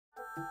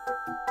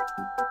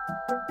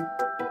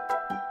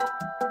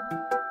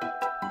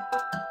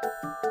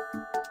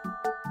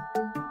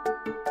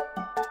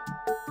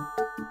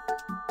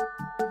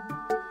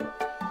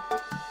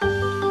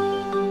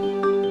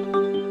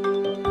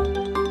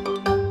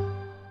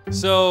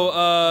So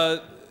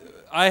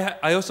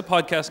I host a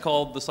podcast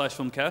called the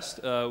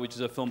 /Filmcast, which is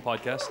a film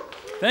podcast.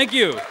 Thank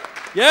you.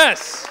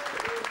 Yes,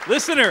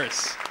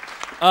 listeners.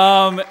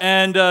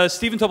 And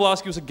Stephen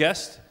Tobolowsky was a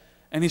guest,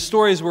 and his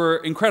stories were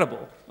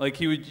incredible. Like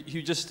he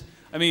would just,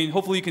 I mean,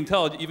 hopefully you can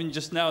tell even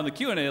just now in the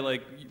Q&A,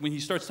 like when he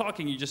starts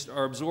talking, you just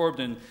are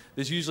absorbed, and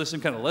there's usually some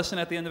kind of lesson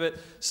at the end of it.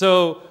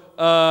 So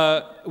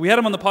we had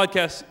him on the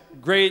podcast,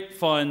 great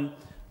fun,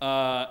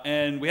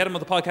 and we had him on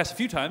the podcast a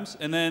few times,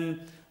 and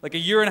then like a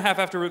year and a half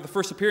after the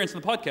first appearance in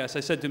the podcast,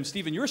 I said to him,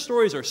 Stephen, your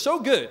stories are so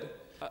good.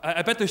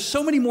 I bet there's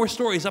so many more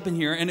stories up in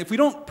here, and if we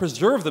don't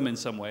preserve them in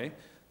some way,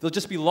 they'll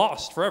just be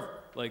lost forever.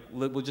 Like,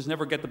 we'll just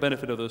never get the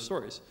benefit of those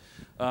stories.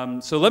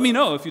 So let me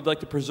know if you'd like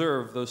to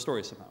preserve those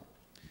stories somehow.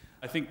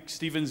 I think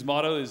Stephen's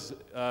motto is,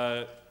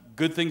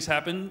 good things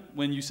happen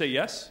when you say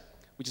yes,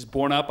 which is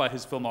borne out by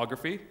his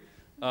filmography,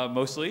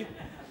 mostly.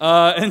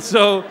 And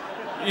so,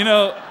 you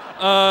know...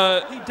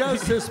 he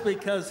does this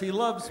because he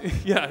loves me.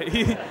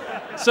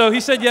 Yeah, so he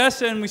said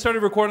yes, and we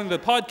started recording the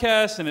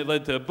podcast, and it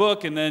led to a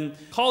book. And then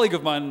a colleague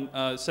of mine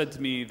said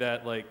to me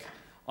that, like,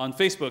 on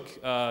Facebook,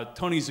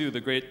 Tony Zhu,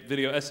 the great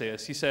video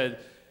essayist, he said,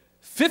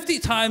 50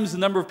 times the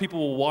number of people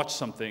will watch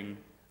something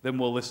than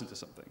will listen to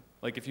something.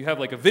 Like, if you have,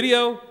 like, a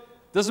video,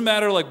 doesn't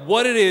matter, like,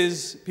 what it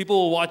is, people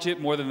will watch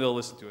it more than they'll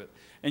listen to it.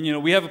 And, you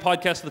know, we have a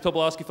podcast, The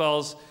Tobolowsky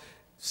Files,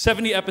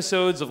 70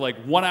 episodes of, like,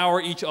 1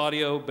 hour each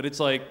audio, but it's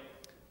like,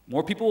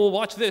 more people will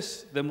watch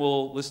this than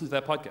will listen to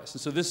that podcast.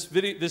 And so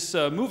this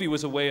movie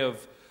was a way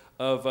of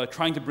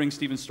trying to bring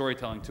Stephen's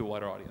storytelling to a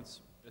wider audience.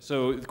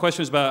 So the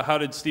question is about how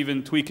did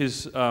Stephen tweak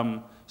his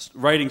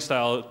writing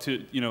style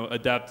to, you know,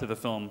 adapt to the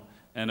film,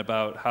 and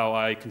about how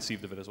I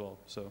conceived of it as well.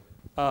 So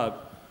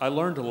I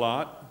learned a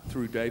lot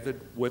through David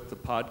with the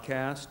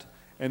podcast,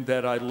 and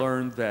that I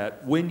learned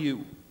that when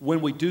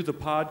we do the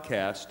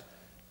podcast,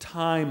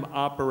 time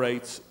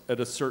operates at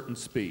a certain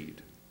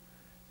speed.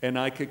 And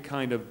I could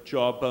kind of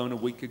jawbone,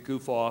 and we could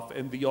goof off,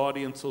 and the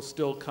audience will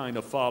still kind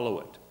of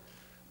follow it.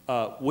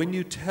 When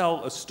you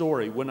tell a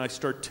story, when I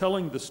start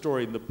telling the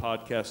story in the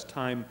podcast,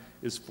 time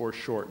is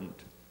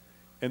foreshortened,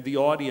 and the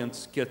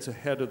audience gets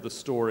ahead of the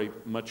story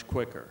much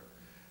quicker.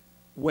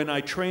 When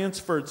I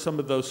transferred some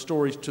of those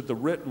stories to the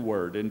written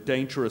word in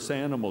Dangerous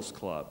Animals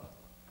Club,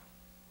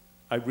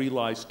 I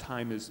realized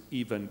time is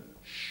even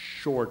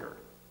shorter.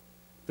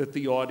 That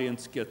the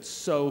audience gets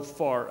so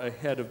far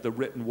ahead of the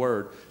written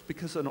word,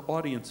 because an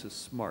audience is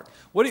smart.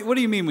 What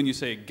do you mean when you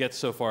say it gets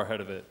so far ahead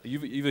of it?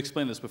 You've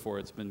explained this before.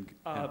 It's been...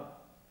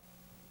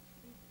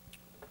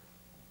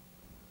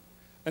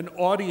 An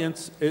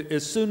audience,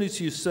 as soon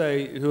as you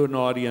say to an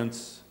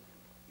audience,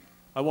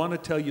 I want to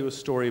tell you a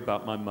story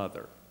about my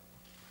mother,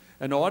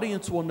 an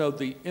audience will know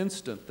the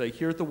instant they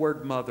hear the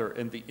word mother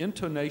and the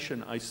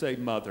intonation I say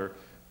mother,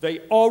 they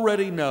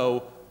already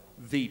know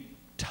the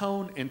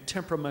tone and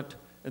temperament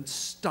and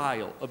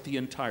style of the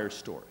entire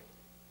story.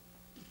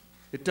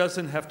 It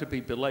doesn't have to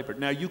be belabored.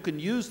 Now, you can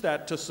use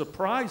that to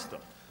surprise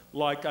them,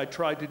 like I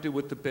tried to do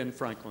with the Ben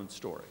Franklin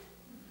story.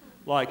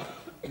 Like,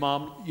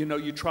 Mom, you know,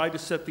 you try to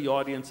set the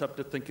audience up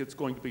to think it's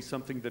going to be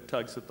something that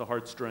tugs at the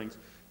heartstrings,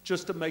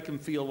 just to make them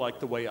feel like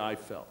the way I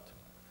felt.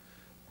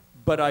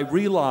 But I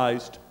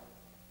realized,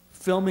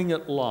 filming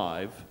it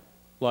live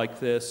like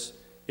this,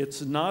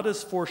 it's not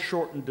as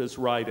foreshortened as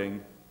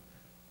writing,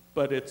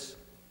 but it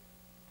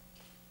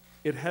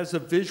has a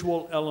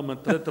visual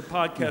element that the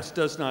podcast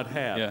does not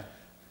have. Yeah.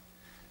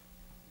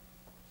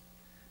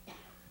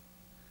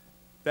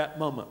 That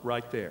moment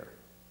right there,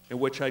 in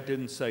which I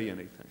didn't say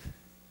anything.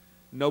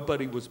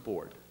 Nobody was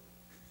bored.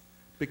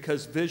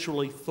 Because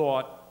visually,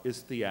 thought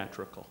is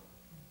theatrical.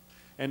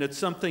 And it's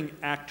something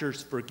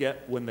actors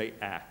forget when they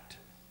act.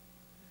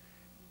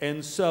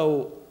 And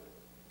so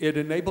it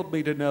enabled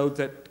me to know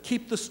that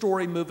keep the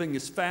story moving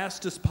as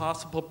fast as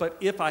possible, but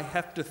if I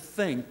have to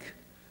think,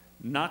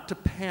 not to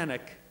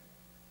panic,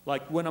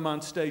 like when I'm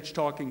on stage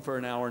talking for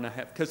an hour and a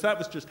half, because that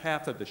was just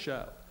half of the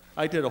show.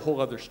 I did a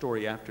whole other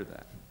story after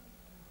that.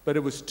 But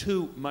it was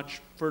too much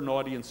for an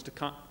audience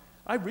to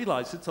I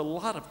realize it's a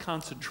lot of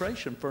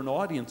concentration for an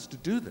audience to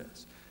do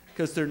this,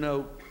 because there are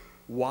no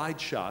wide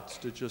shots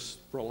to just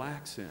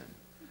relax in.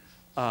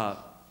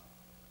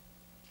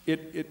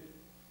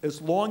 As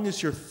long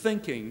as you're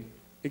thinking,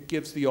 it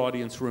gives the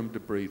audience room to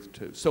breathe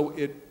too. So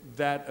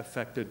that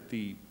affected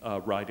the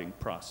writing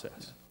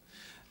process.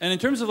 And in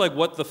terms of like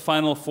what the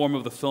final form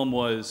of the film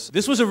was,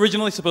 this was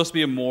originally supposed to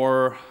be a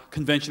more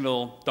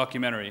conventional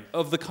documentary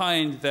of the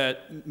kind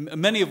that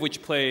many of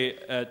which play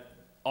at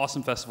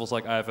awesome festivals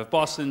like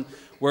IFFBoston,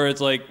 where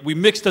it's like we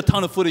mixed a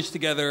ton of footage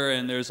together,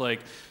 and there's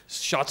like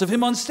shots of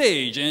him on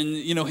stage, and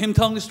you know him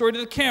telling the story to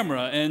the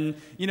camera, and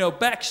you know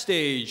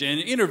backstage and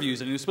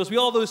interviews, and it was supposed to be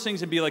all those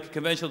things and be like a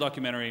conventional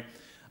documentary.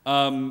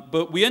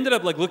 But we ended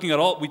up like looking at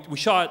all. We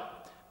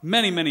shot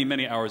many, many,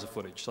 many hours of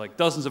footage, like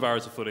dozens of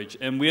hours of footage.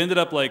 And we ended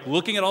up like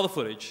looking at all the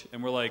footage,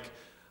 and we're like,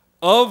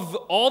 of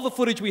all the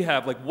footage we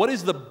have, like what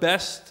is the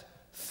best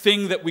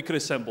thing that we could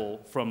assemble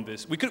from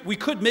this? We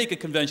could make a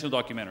conventional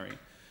documentary,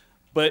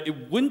 but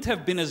it wouldn't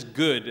have been as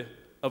good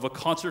of a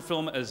concert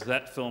film as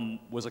that film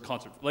was a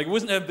concert. Like it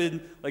wouldn't have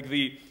been like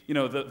the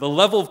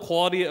level of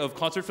quality of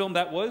concert film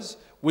that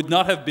would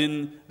not have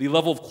been the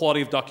level of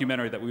quality of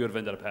documentary that we would have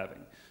ended up having.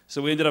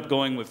 So we ended up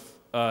going with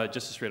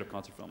just a straight up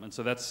concert film. And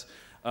so that's,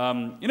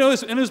 it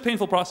was a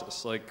painful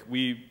process. Like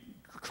we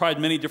tried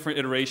many different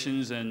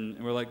iterations,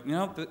 and we're like,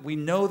 we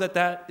know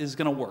that is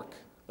gonna work.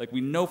 Like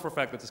we know for a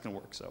fact that it's gonna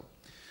work. So,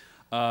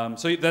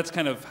 so that's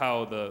kind of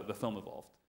how the film evolved.